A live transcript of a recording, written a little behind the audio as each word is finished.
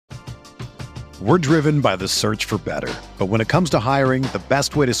We're driven by the search for better. But when it comes to hiring, the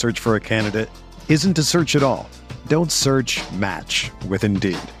best way to search for a candidate isn't to search at all. Don't search, match with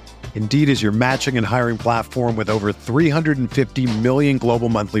Indeed. Indeed is your matching and hiring platform with over 350 million global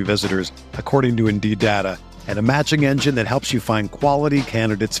monthly visitors, according to Indeed data, and a matching engine that helps you find quality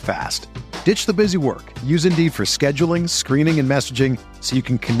candidates fast. Ditch the busy work. Use Indeed for scheduling, screening, and messaging so you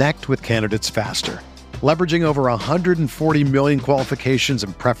can connect with candidates faster. Leveraging over 140 million qualifications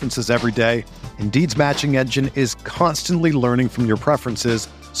and preferences every day, Indeed's matching engine is constantly learning from your preferences,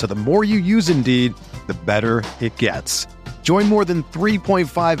 so the more you use Indeed, the better it gets. Join more than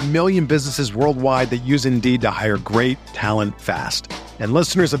 3.5 million businesses worldwide that use Indeed to hire great talent fast. And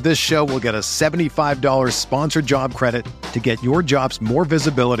listeners of this show will get a $75 sponsored job credit to get your jobs more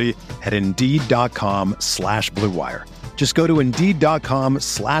visibility at Indeed.com/Blue Wire. Just go to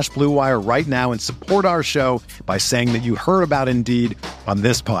Indeed.com/Blue Wire right now and support our show by saying that you heard about Indeed on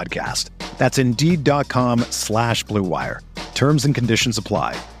this podcast. That's Indeed.com/Blue Wire. Terms and conditions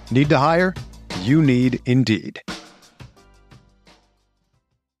apply. Need to hire? You need Indeed.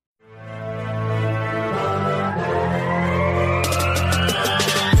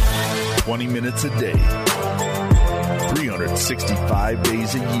 20 minutes a day, 365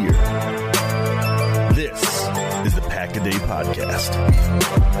 days a year. This is the Pack-A-Day Podcast.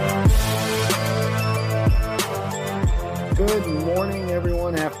 Good morning,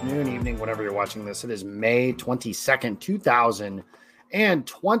 everyone. Afternoon, evening, whenever you're watching this. It is May 22nd,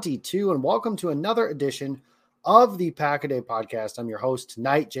 2022, and welcome to another edition of the Pack-A-Day Podcast. I'm your host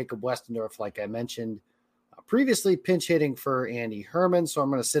tonight, Jacob Westendorf, like I mentioned previously, pinch hitting for Andy Herman. So I'm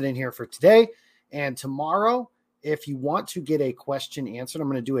going to sit in here for today and tomorrow. If you want to get a question answered, I'm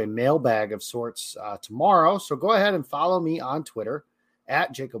going to do a mailbag of sorts tomorrow. So go ahead and follow me on Twitter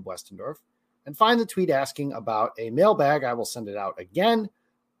at Jacob Westendorf and find the tweet asking about a mailbag. I will send it out again,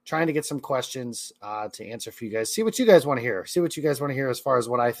 trying to get some questions to answer for you guys. See what you guys want to hear. See what you guys want to hear as far as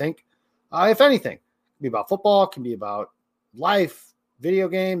what I think, if anything. It can be about football, it can be about life, video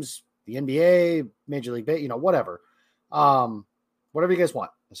games, the NBA, Major League Baseball, whatever. Whatever you guys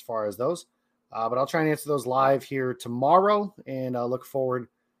want as far as those. But I'll try and answer those live here tomorrow, and I look forward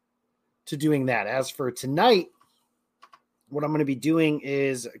to doing that. As for tonight, what I'm going to be doing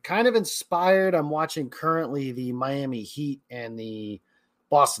is kind of inspired. I'm watching currently the Miami Heat and the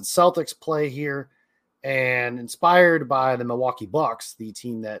Boston Celtics play here, and inspired by the Milwaukee Bucks, the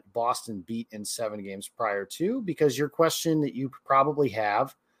team that Boston beat in 7 games prior to, because your question that you probably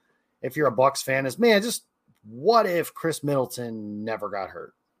have, if you're a Bucks fan, is, man, just what if Chris Middleton never got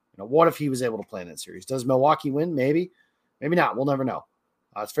hurt? What if he was able to play in that series? Does Milwaukee win? Maybe, maybe not. We'll never know.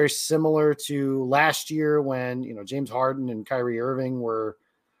 It's very similar to last year when, James Harden and Kyrie Irving were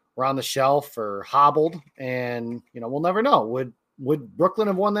on the shelf or hobbled, and, we'll never know. Would Brooklyn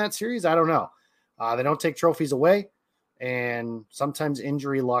have won that series? I don't know. They don't take trophies away, and sometimes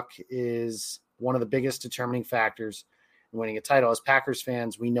injury luck is one of the biggest determining factors in winning a title. As Packers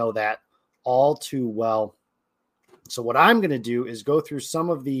fans, we know that all too well. So what I'm going to do is go through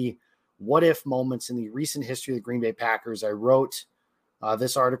some of the what-if moments in the recent history of the Green Bay Packers. I wrote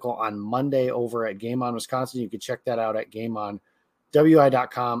this article on Monday over at Game On Wisconsin. You can check that out at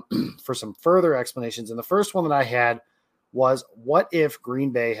gameonwi.com for some further explanations. And the first one that I had was, what if Green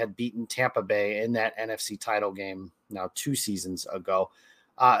Bay had beaten Tampa Bay in that NFC title game now 2 seasons ago?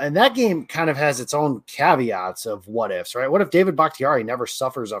 And that game kind of has its own caveats of what ifs, right? What if David Bakhtiari never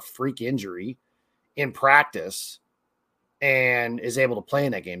suffers a freak injury in practice and is able to play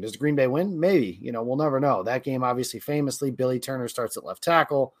in that game? Does Green Bay win? Maybe. We'll never know. That game, obviously, famously, Billy Turner starts at left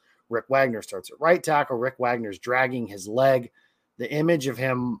tackle. Rick Wagner starts at right tackle. Rick Wagner's dragging his leg. The image of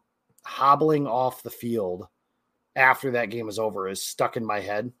him hobbling off the field after that game is over is stuck in my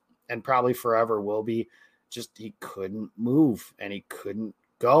head, and probably forever will be. Just, he couldn't move and he couldn't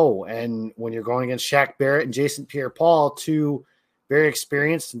go. And when you're going against Shaq Barrett and Jason Pierre-Paul, 2 very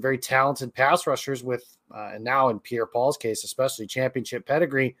experienced and very talented pass rushers with, and now in Pierre-Paul's case, especially championship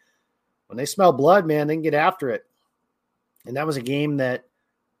pedigree, when they smell blood, man, they can get after it. And that was a game that,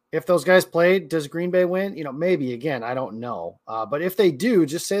 if those guys played, does Green Bay win? Maybe. Again, I don't know. But if they do,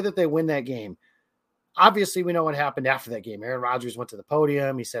 just say that they win that game. Obviously, we know what happened after that game. Aaron Rodgers went to the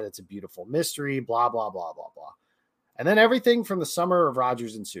podium. He said it's a beautiful mystery, blah, blah, blah, blah, blah. And then everything from the summer of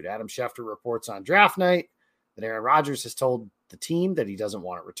Rodgers ensued. Adam Schefter reports on draft night that Aaron Rodgers has told the team that he doesn't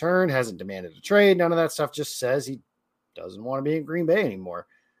want to return, hasn't demanded a trade. None of that stuff, just says he doesn't want to be in Green Bay anymore.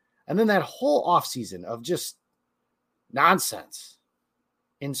 And then that whole offseason of just nonsense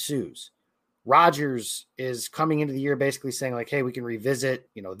ensues. Rodgers is coming into the year basically saying, like, hey, we can revisit,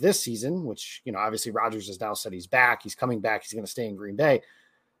 this season, which, obviously Rodgers has now said he's back. He's coming back. He's going to stay in Green Bay.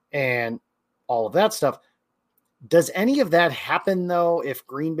 And all of that stuff. Does any of that happen, though, if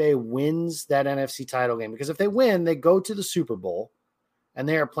Green Bay wins that NFC title game? Because if they win, they go to the Super Bowl, and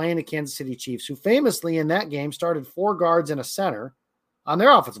they are playing the Kansas City Chiefs, who famously in that game started 4 guards and a center on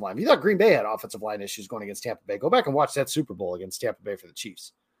their offensive line. You thought Green Bay had offensive line issues going against Tampa Bay. Go back and watch that Super Bowl against Tampa Bay for the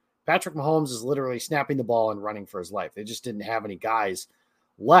Chiefs. Patrick Mahomes is literally snapping the ball and running for his life. They just didn't have any guys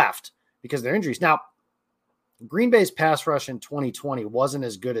left because of their injuries. Now, Green Bay's pass rush in 2020 wasn't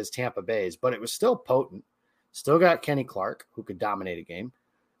as good as Tampa Bay's, but it was still potent. Still got Kenny Clark, who could dominate a game.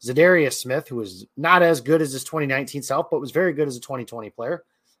 Zadarius Smith, who was not as good as his 2019 self, but was very good as a 2020 player.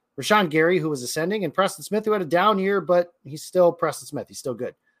 Rashawn Gary, who was ascending, and Preston Smith, who had a down year, but he's still Preston Smith. He's still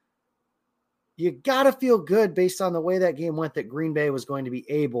good. You got to feel good based on the way that game went that Green Bay was going to be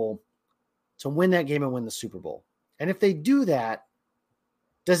able to win that game and win the Super Bowl. And if they do that,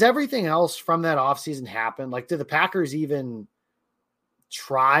 does everything else from that offseason happen? Like, do the Packers even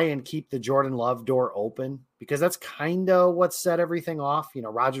try and keep the Jordan Love door open? Because that's kind of what set everything off. You know,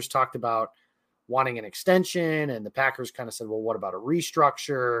 Rodgers talked about wanting an extension, and the Packers kind of said, well, what about a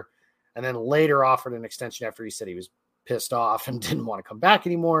restructure? And then later offered an extension after he said he was pissed off and didn't want to come back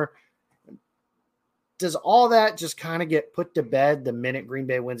anymore. Does all that just kind of get put to bed the minute Green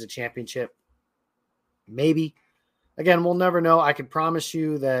Bay wins a championship? Maybe. Again, we'll never know. I can promise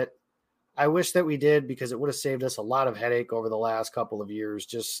you that I wish that we did, because it would have saved us a lot of headache over the last couple of years.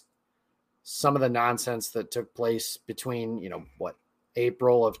 Just some of the nonsense that took place between,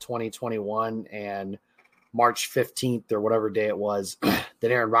 April of 2021 and March 15th or whatever day it was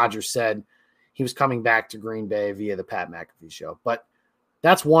that Aaron Rodgers said he was coming back to Green Bay via the Pat McAfee show. But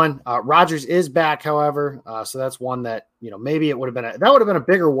that's one. Rodgers is back, however. So that's one that, maybe it would have been a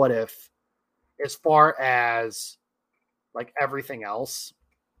bigger what if as far as like everything else.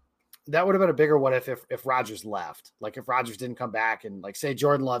 That would have been a bigger what if Rodgers left. Like if Rodgers didn't come back and like say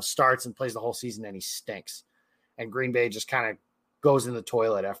Jordan Love starts and plays the whole season and he stinks and Green Bay just kind of goes in the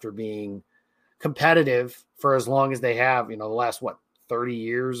toilet after being competitive for as long as they have, the last 30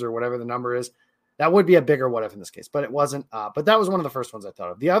 years or whatever the number is. That would be a bigger what if in this case, but it wasn't. But that was one of the first ones I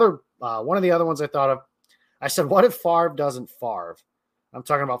thought of. The other one of the other ones I thought of, I said, what if Favre doesn't Favre? I'm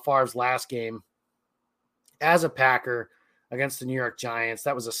talking about Favre's last game as a Packer against the New York Giants.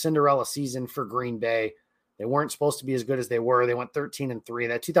 That was a Cinderella season for Green Bay. They weren't supposed to be as good as they were. They went 13-3.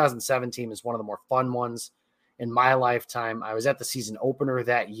 That 2017 is one of the more fun ones in my lifetime. I was at the season opener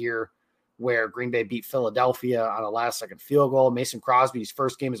that year where Green Bay beat Philadelphia on a last-second field goal. Mason Crosby's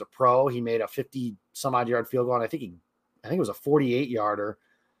first game as a pro, he made a 50-some-odd yard field goal, and I think it was a 48-yarder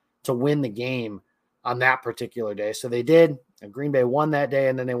to win the game on that particular day. So they did, and Green Bay won that day,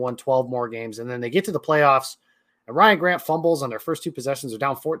 and then they won 12 more games, and then they get to the playoffs, and Ryan Grant fumbles on their first 2 possessions. They're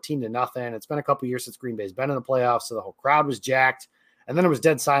down 14-0. It's been a couple years since Green Bay's been in the playoffs, so the whole crowd was jacked, and then it was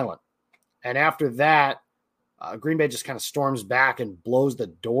dead silent. And after that, Green Bay just kind of storms back and blows the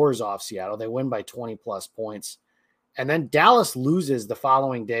doors off Seattle. They win by 20-plus points. And then Dallas loses the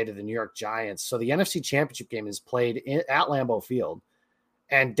following day to the New York Giants. So the NFC Championship game is played at Lambeau Field.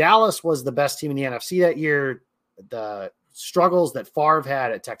 And Dallas was the best team in the NFC that year. The struggles that Favre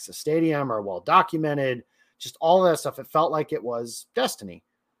had at Texas Stadium are well documented. Just all of that stuff. It felt like it was destiny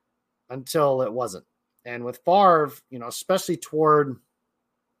until it wasn't. And with Favre, especially toward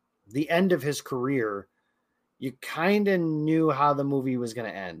the end of his career, you kind of knew how the movie was going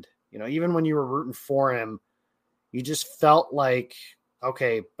to end. Even when you were rooting for him, you just felt like,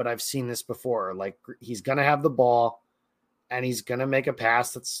 okay, but I've seen this before. Like he's going to have the ball and he's going to make a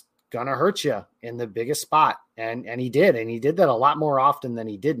pass that's going to hurt you in the biggest spot. And he did. And he did that a lot more often than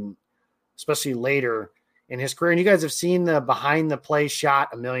he didn't, especially later in his career. And you guys have seen the behind the play shot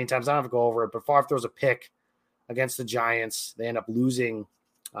a million times. I don't have to go over it, but Favre throws a pick against the Giants. They end up losing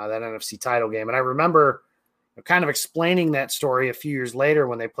that NFC title game. And I remember kind of explaining that story a few years later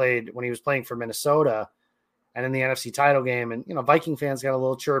when he was playing for Minnesota and in the NFC title game. And, Viking fans got a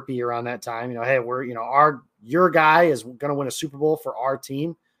little chirpy around that time, hey, we're, your guy is going to win a Super Bowl for our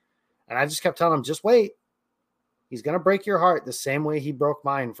team. And I just kept telling him, just wait. He's going to break your heart the same way he broke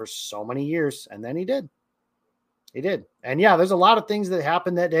mine for so many years. And then he did. He did. And yeah, there's a lot of things that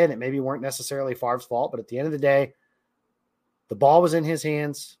happened that day that maybe weren't necessarily Favre's fault, but at the end of the day, the ball was in his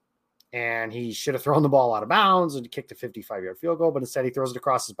hands. And he should have thrown the ball out of bounds and kicked a 55-yard field goal, but instead he throws it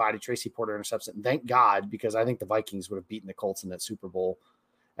across his body. Tracy Porter intercepts it, and thank God, because I think the Vikings would have beaten the Colts in that Super Bowl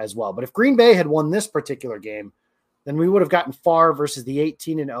as well. But if Green Bay had won this particular game, then we would have gotten Favre versus the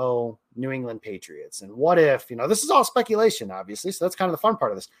 18-0 New England Patriots. And what if, this is all speculation, obviously, so that's kind of the fun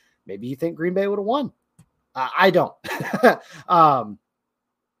part of this. Maybe you think Green Bay would have won. I don't.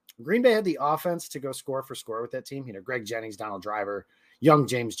 Green Bay had the offense to go score for score with that team. Greg Jennings, Donald Driver, young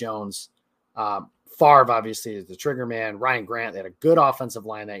James Jones, Favre, obviously, is the trigger man. Ryan Grant, they had a good offensive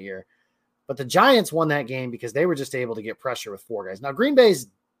line that year. But the Giants won that game because they were just able to get pressure with 4 guys. Now, Green Bay's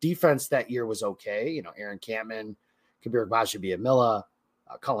defense that year was okay. Aaron Campman, Kabir Gbaja-Biamila,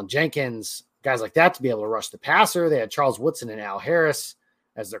 Cullen Jenkins, guys like that to be able to rush the passer. They had Charles Woodson and Al Harris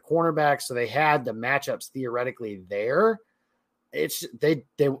as their cornerbacks. So they had the matchups theoretically there. It's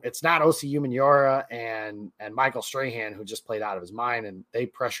not Osi Umenyiora and Michael Strahan, who just played out of his mind, and they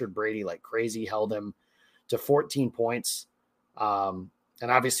pressured Brady like crazy, held him to 14 points. And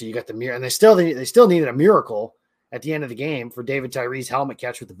obviously you got the mirror, and they still needed a miracle at the end of the game for David Tyree's helmet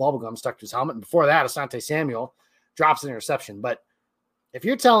catch with the bubble gum stuck to his helmet. And before that, Asante Samuel drops an interception. But if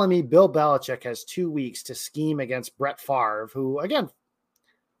you're telling me Bill Belichick has 2 weeks to scheme against Brett Favre, who, again,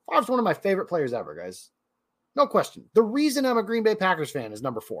 Favre's one of my favorite players ever, guys. No question. The reason I'm a Green Bay Packers fan is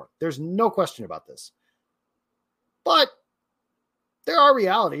number 4. There's no question about this. But there are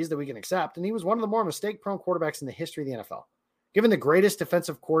realities that we can accept, and he was one of the more mistake-prone quarterbacks in the history of the NFL. Given the greatest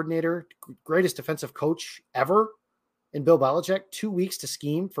defensive coordinator, greatest defensive coach ever in Bill Belichick, 2 weeks to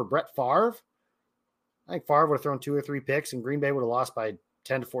scheme for Brett Favre, I think Favre would have thrown 2 or 3 picks, and Green Bay would have lost by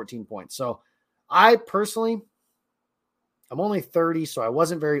 10 to 14 points. So I personally, I'm only 30, so I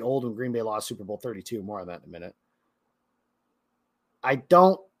wasn't very old when Green Bay lost Super Bowl 32. More on that in a minute.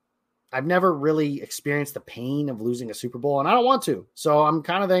 I've never really experienced the pain of losing a Super Bowl, and I don't want to. So I'm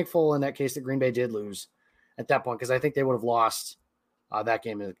kind of thankful in that case that Green Bay did lose at that point, because I think they would have lost that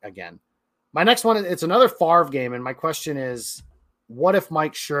game again. My next one, it's another Favre game, and my question is, what if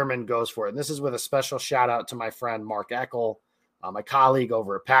Mike Sherman goes for it? And this is with a special shout out to my friend Mark Eckel, my colleague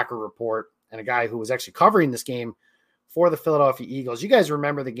over at Packer Report, and a guy who was actually covering this game for the Philadelphia Eagles. You guys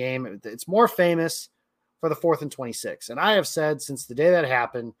remember the game. It's more famous for the 4th and 26. And I have said since the day that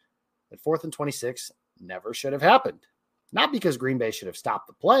happened that 4th and 26 never should have happened. Not because Green Bay should have stopped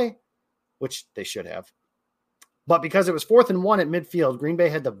the play, which they should have, but because it was 4th and 1 at midfield. Green Bay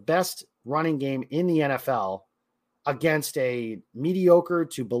had the best running game in the NFL against a mediocre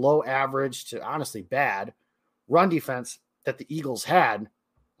to below average to honestly bad run defense that the Eagles had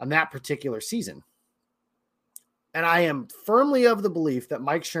on that particular season. And I am firmly of the belief that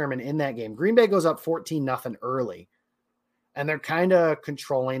Mike Sherman in that game, Green Bay goes up 14-0 early, and they're kind of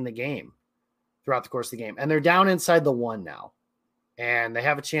controlling the game throughout the course of the game. And they're down inside the 1 now, and they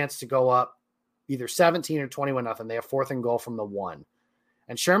have a chance to go up either 17 or 21-0. They have 4th and goal from the 1.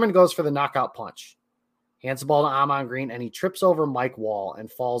 And Sherman goes for the knockout punch, hands the ball to Ahman Green, and he trips over Mike Wall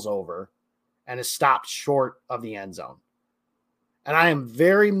and falls over and is stopped short of the end zone. And I am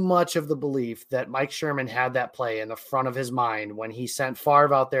very much of the belief that Mike Sherman had that play in the front of his mind when he sent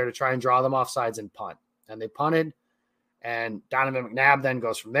Favre out there to try and draw them off sides and punt. And they punted, and Donovan McNabb then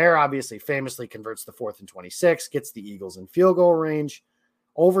goes from there, obviously famously converts the 4th and 26, gets the Eagles in field goal range.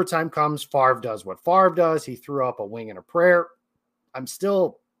 Overtime comes, Favre does what Favre does. He threw up a wing and a prayer. I'm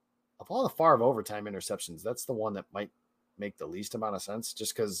still, of all the Favre overtime interceptions, that's the one that might make the least amount of sense,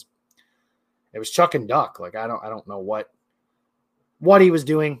 just because it was chuck and duck. Like, I don't know what he was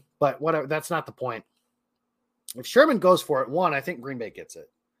doing, but whatever. That's not the point. If Sherman goes for it, one, I think Green Bay gets it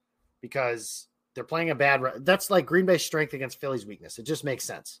because they're playing a bad. That's like Green Bay's strength against Philly's weakness. It just makes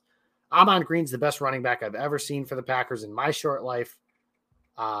sense. Ahman Green's the best running back I've ever seen for the Packers in my short life.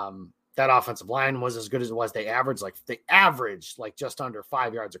 That offensive line was as good as it was. They averaged like just under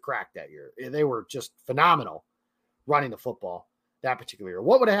 5 yards a crack that year. They were just phenomenal running the football that particular year.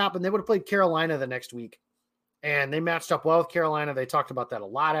 What would have happened? They would have played Carolina the next week, and they matched up well with Carolina. They talked about that a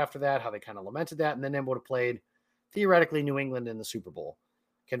lot after that, how they kind of lamented that, and then they would have played theoretically New England in the Super Bowl.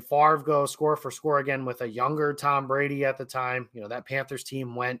 Can Favre go score for score again with a younger Tom Brady at the time? You know, that Panthers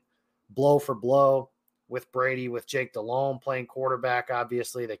team went blow for blow with Brady, with Jake Delhomme playing quarterback.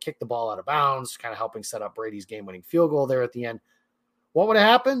 Obviously, they kicked the ball out of bounds, kind of helping set up Brady's game-winning field goal there at the end. What would have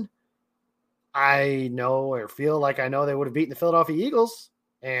happened? I know, or feel like I know, they would have beaten the Philadelphia Eagles.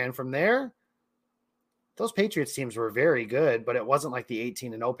 And from there, those Patriots teams were very good, but it wasn't like the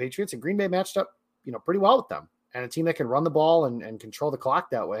 18-0 Patriots. And Green Bay matched up, pretty well with them. And a team that can run the ball and control the clock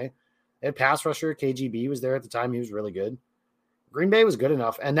that way. They had pass rusher. KGB was there at the time. He was really good. Green Bay was good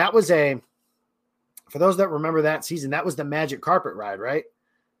enough. And that was for those that remember that season, that was the magic carpet ride, right?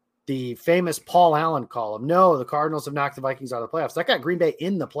 The famous Paul Allen call of, no, the Cardinals have knocked the Vikings out of the playoffs. That got Green Bay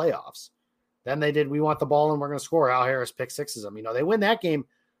in the playoffs. Then they did, we want the ball and we're going to score. Al Harris pick sixes them. They win that game.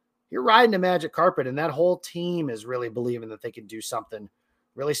 You're riding a magic carpet, and that whole team is really believing that they can do something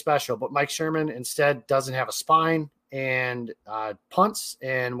really special. But Mike Sherman instead doesn't have a spine and punts.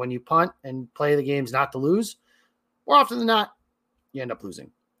 And when you punt and play the games not to lose, more often than not, you end up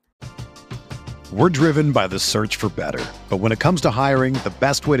losing. We're driven by the search for better. But when it comes to hiring, the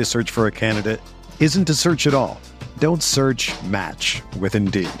best way to search for a candidate isn't to search at all. Don't search, match with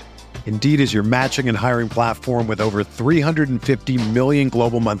Indeed. Indeed is your matching and hiring platform with over 350 million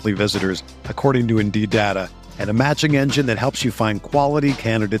global monthly visitors, according to Indeed data, and a matching engine that helps you find quality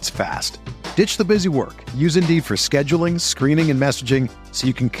candidates fast. Ditch the busy work. Use Indeed for scheduling, screening, and messaging so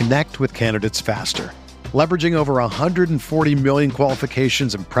you can connect with candidates faster. Leveraging over 140 million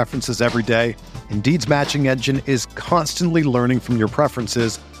qualifications and preferences every day, Indeed's matching engine is constantly learning from your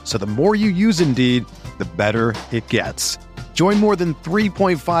preferences, so the more you use Indeed, the better it gets. Join more than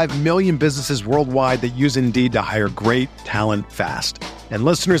 3.5 million businesses worldwide that use Indeed to hire great talent fast. And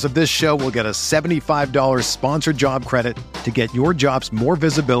listeners of this show will get a $75 sponsored job credit to get your jobs more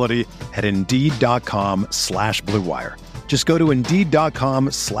visibility at Indeed.com/Blue Wire. Just go to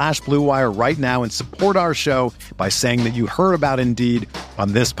Indeed.com/Blue Wire right now and support our show by saying that you heard about Indeed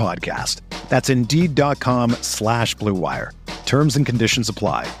on this podcast. That's Indeed.com/Blue Wire. Terms and conditions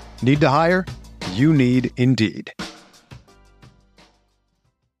apply. Need to hire? You need Indeed.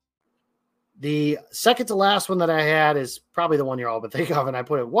 The second to last one that I had is probably the one you're all but think of, and I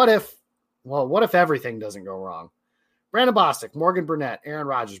put it, what if everything doesn't go wrong? Brandon Bostic, Morgan Burnett, Aaron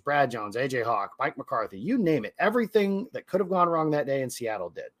Rodgers, Brad Jones, AJ Hawk, Mike McCarthy, you name it. Everything that could have gone wrong that day in Seattle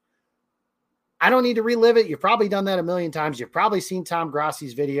did. I don't need to relive it. You've probably done that a million times. You've probably seen Tom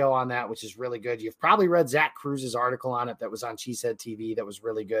Grassi's video on that, which is really good. You've probably read Zach Cruz's article on it that was on Cheesehead TV that was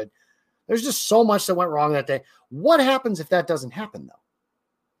really good. There's just so much that went wrong that day. What happens if that doesn't happen, though?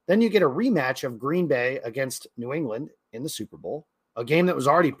 Then you get a rematch of Green Bay against New England in the Super Bowl, a game that was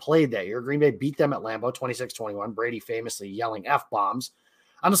already played that year. Green Bay beat them at Lambeau 26-21. Brady famously yelling F-bombs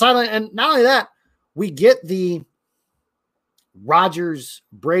on the sideline. And not only that, we get the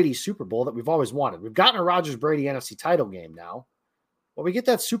Rodgers-Brady Super Bowl that we've always wanted. We've gotten a Rodgers-Brady NFC title game now, but we get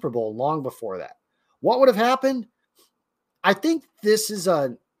that Super Bowl long before that. What would have happened? I think this is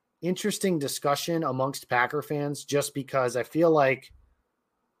an interesting discussion amongst Packer fans just because I feel like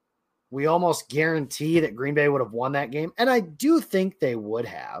we almost guarantee that Green Bay would have won that game. And I do think they would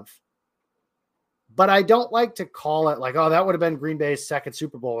have. But I don't like to call it like, oh, that would have been Green Bay's second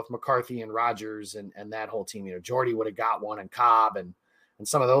Super Bowl with McCarthy and Rodgers and that whole team. You know, Jordy would have got one and Cobb and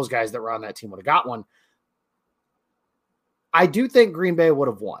some of those guys that were on that team would have got one. I do think Green Bay would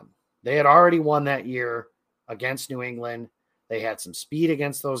have won. They had already won that year against New England. They had some speed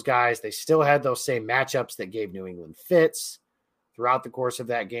against those guys. They still had those same matchups that gave New England fits throughout the course of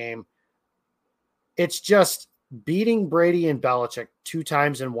that game. It's just beating Brady and Belichick 2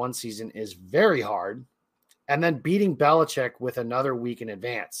 times in one season is very hard. And then beating Belichick with another week in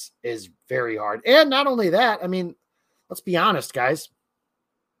advance is very hard. And not only that, I mean, let's be honest, guys.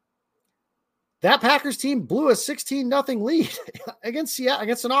 That Packers team blew a 16-0 lead against Seattle,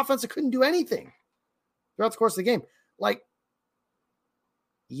 against an offense that couldn't do anything throughout the course of the game. Like,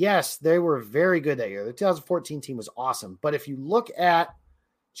 yes, they were very good that year. The 2014 team was awesome. But if you look at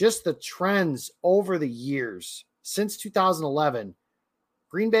just the trends over the years since 2011,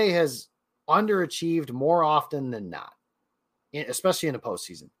 Green Bay has underachieved more often than not, especially in the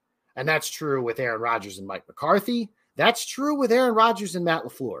postseason. And that's true with Aaron Rodgers and Mike McCarthy. That's true with Aaron Rodgers and Matt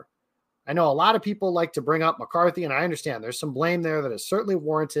LaFleur. I know a lot of people like to bring up McCarthy, and I understand there's some blame there that is certainly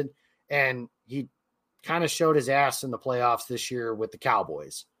warranted. And he kind of showed his ass in the playoffs this year with the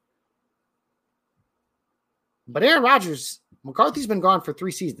Cowboys. But Aaron Rodgers, McCarthy's been gone for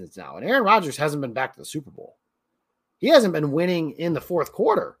 3 seasons now, and Aaron Rodgers hasn't been back to the Super Bowl. He hasn't been winning in the fourth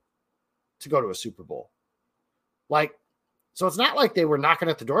quarter to go to a Super Bowl. So it's not like they were knocking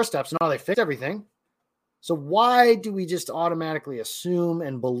at the doorsteps. No, they fixed everything. So why do we just automatically assume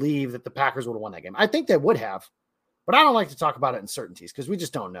and believe that the Packers would have won that game? I think they would have, but I don't like to talk about it in certainties because we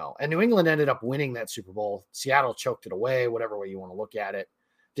just don't know. And New England ended up winning that Super Bowl. Seattle choked it away, whatever way you want to look at it.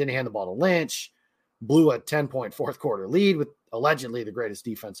 Didn't hand the ball to Lynch. Blew a 10-point fourth quarter lead with allegedly the greatest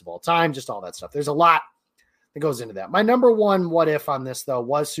defense of all time, just all that stuff. There's a lot that goes into that. My number one what if on this, though,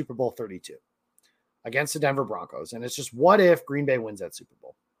 was Super Bowl 32 against the Denver Broncos. And it's just what if Green Bay wins that Super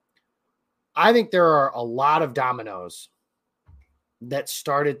Bowl? I think there are a lot of dominoes that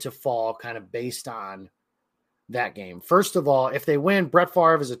started to fall kind of based on that game. First of all, if they win, Brett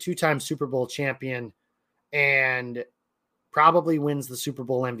Favre is a 2-time Super Bowl champion and probably wins the Super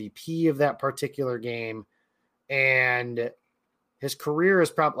Bowl MVP of that particular game. And his career is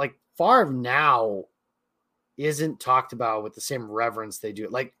probably like Favre now isn't talked about with the same reverence they do.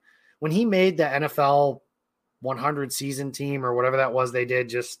 Like when he made the NFL 100 season team or whatever that was they did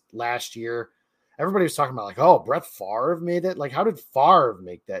just last year, everybody was talking about like, oh, Brett Favre made it. Like, how did Favre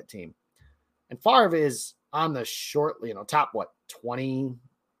make that team? And Favre is on the short, top, 20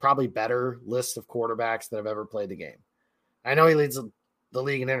 probably better list of quarterbacks that have ever played the game. I know he leads the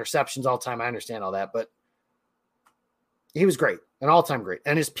league in interceptions all time. I understand all that, but he was great, an all-time great.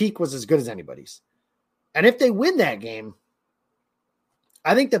 And his peak was as good as anybody's. And if they win that game,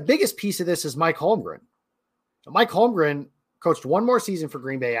 I think the biggest piece of this is Mike Holmgren. So Mike Holmgren coached one more season for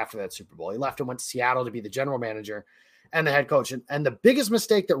Green Bay after that Super Bowl. He left and went to Seattle to be the general manager and the head coach. And the biggest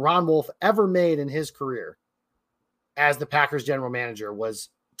mistake that Ron Wolf ever made in his career as the Packers general manager was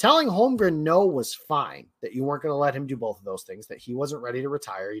telling Holmgren no was fine, that you weren't going to let him do both of those things, that he wasn't ready to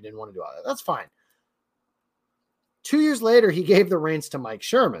retire. He didn't want to do all that. That's fine. 2 years later, he gave the reins to Mike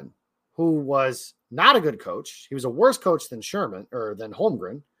Sherman, who was not a good coach. He was a worse coach than Sherman or than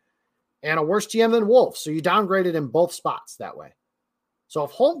Holmgren and a worse GM than Wolf. So you downgraded him both spots that way. So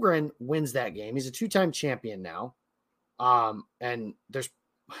if Holmgren wins that game, he's a two-time champion now. And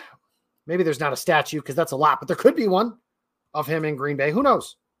maybe there's not a statue because that's a lot, but there could be one of him in Green Bay. Who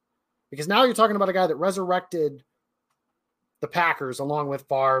knows? Because now you're talking about a guy that resurrected the Packers along with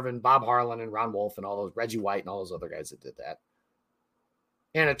Favre and Bob Harlan and Ron Wolf and all those, Reggie White and all those other guys that did that.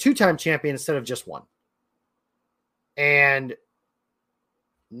 And a two-time champion instead of just one. And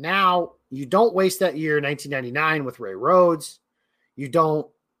now you don't waste that year, 1999, with Ray Rhodes. You don't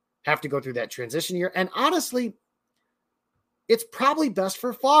have to go through that transition year. And honestly, it's probably best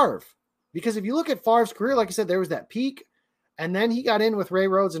for Favre. Because if you look at Favre's career, like I said, there was that peak. And then he got in with Ray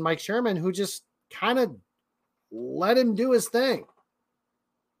Rhodes and Mike Sherman, who just kind of let him do his thing.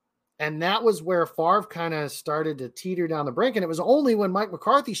 And that was where Favre kind of started to teeter down the brink. And it was only when Mike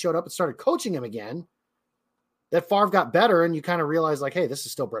McCarthy showed up and started coaching him again that Favre got better. And you kind of realize, like, hey, this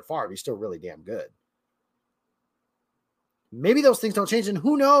is still Brett Favre. He's still really damn good. Maybe those things don't change. And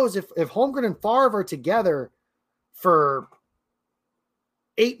who knows if Holmgren and Favre are together for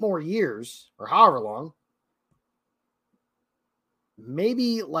 8 more years or however long,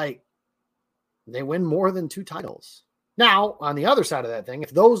 maybe like they win more than 2 titles. Now, on the other side of that thing,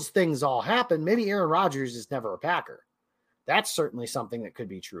 if those things all happen, maybe Aaron Rodgers is never a Packer. That's certainly something that could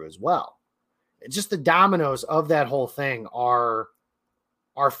be true as well. It's just the dominoes of that whole thing are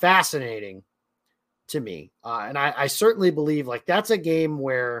fascinating to me. And I certainly believe like that's a game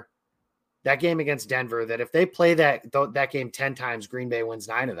where that game against Denver, that if they play that game 10 times, Green Bay wins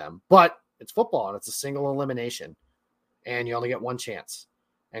 9 of them. But it's football and it's a single elimination and you only get one chance.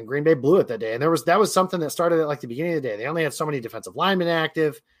 And Green Bay blew it that day. And that was something that started at like the beginning of the day. They only had so many defensive linemen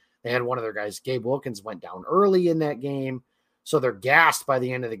active. They had one of their guys, Gabe Wilkins, went down early in that game. So they're gassed by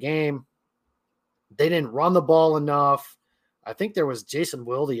the end of the game. They didn't run the ball enough. I think there was Jason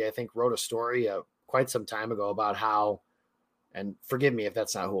Wilde, I think, wrote a story quite some time ago about how, and forgive me if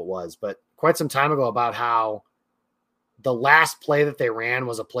that's not who it was, but quite some time ago about how the last play that they ran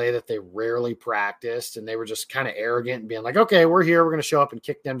was a play that they rarely practiced. And they were just kind of arrogant and being like, okay, we're here. We're going to show up and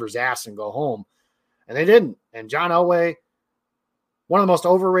kick Denver's ass and go home. And they didn't. And John Elway, one of the most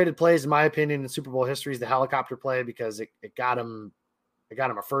overrated plays, in my opinion, in Super Bowl history is the helicopter play because it got him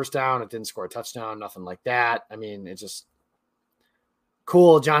a first down. It didn't score a touchdown, nothing like that. I mean, it's just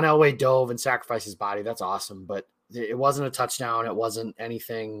cool. John Elway dove and sacrificed his body. That's awesome. But it wasn't a touchdown. It wasn't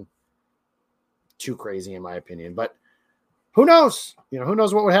anything too crazy, in my opinion. But who knows? Who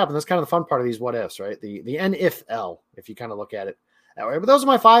knows what would happen? That's kind of the fun part of these what ifs, right? The N-if-L, if you kind of look at it that way. But those are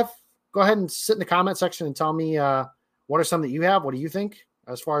my 5. Go ahead and sit in the comment section and tell me what are some that you have? What do you think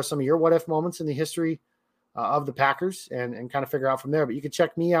as far as some of your what if moments in the history of the Packers and kind of figure out from there. But you can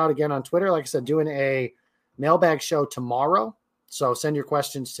check me out again on Twitter. Like I said, doing a mailbag show tomorrow. So send your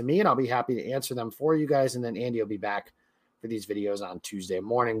questions to me and I'll be happy to answer them for you guys. And then Andy will be back for these videos on Tuesday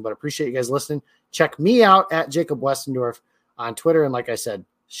morning. But appreciate you guys listening. Check me out at Jacob Westendorf on Twitter. And like I said,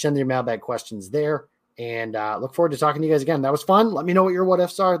 send your mailbag questions there and look forward to talking to you guys again. That was fun. Let me know what your what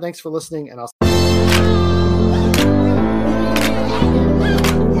ifs are. Thanks for listening. And I'll